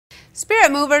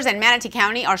Spirit Movers in Manatee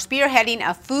County are spearheading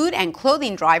a food and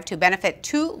clothing drive to benefit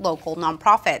 2 local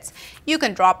nonprofits. You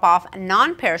can drop off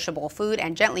non-perishable food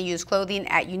and gently used clothing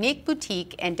at Unique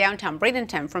Boutique in downtown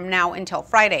Bradenton from now until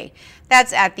Friday.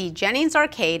 That's at the Jennings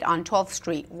Arcade on 12th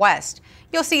Street West.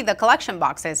 You'll see the collection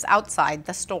boxes outside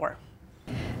the store.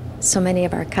 So many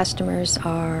of our customers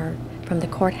are from the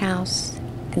courthouse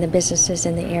and the businesses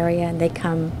in the area, and they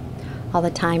come all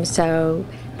the time, so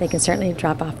they can certainly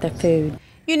drop off their food.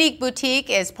 Unique Boutique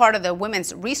is part of the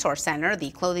Women's Resource Center. The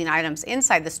clothing items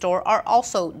inside the store are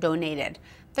also donated.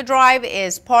 The drive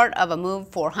is part of a move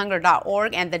for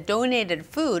Hunger.org, and the donated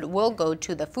food will go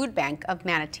to the Food Bank of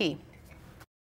Manatee.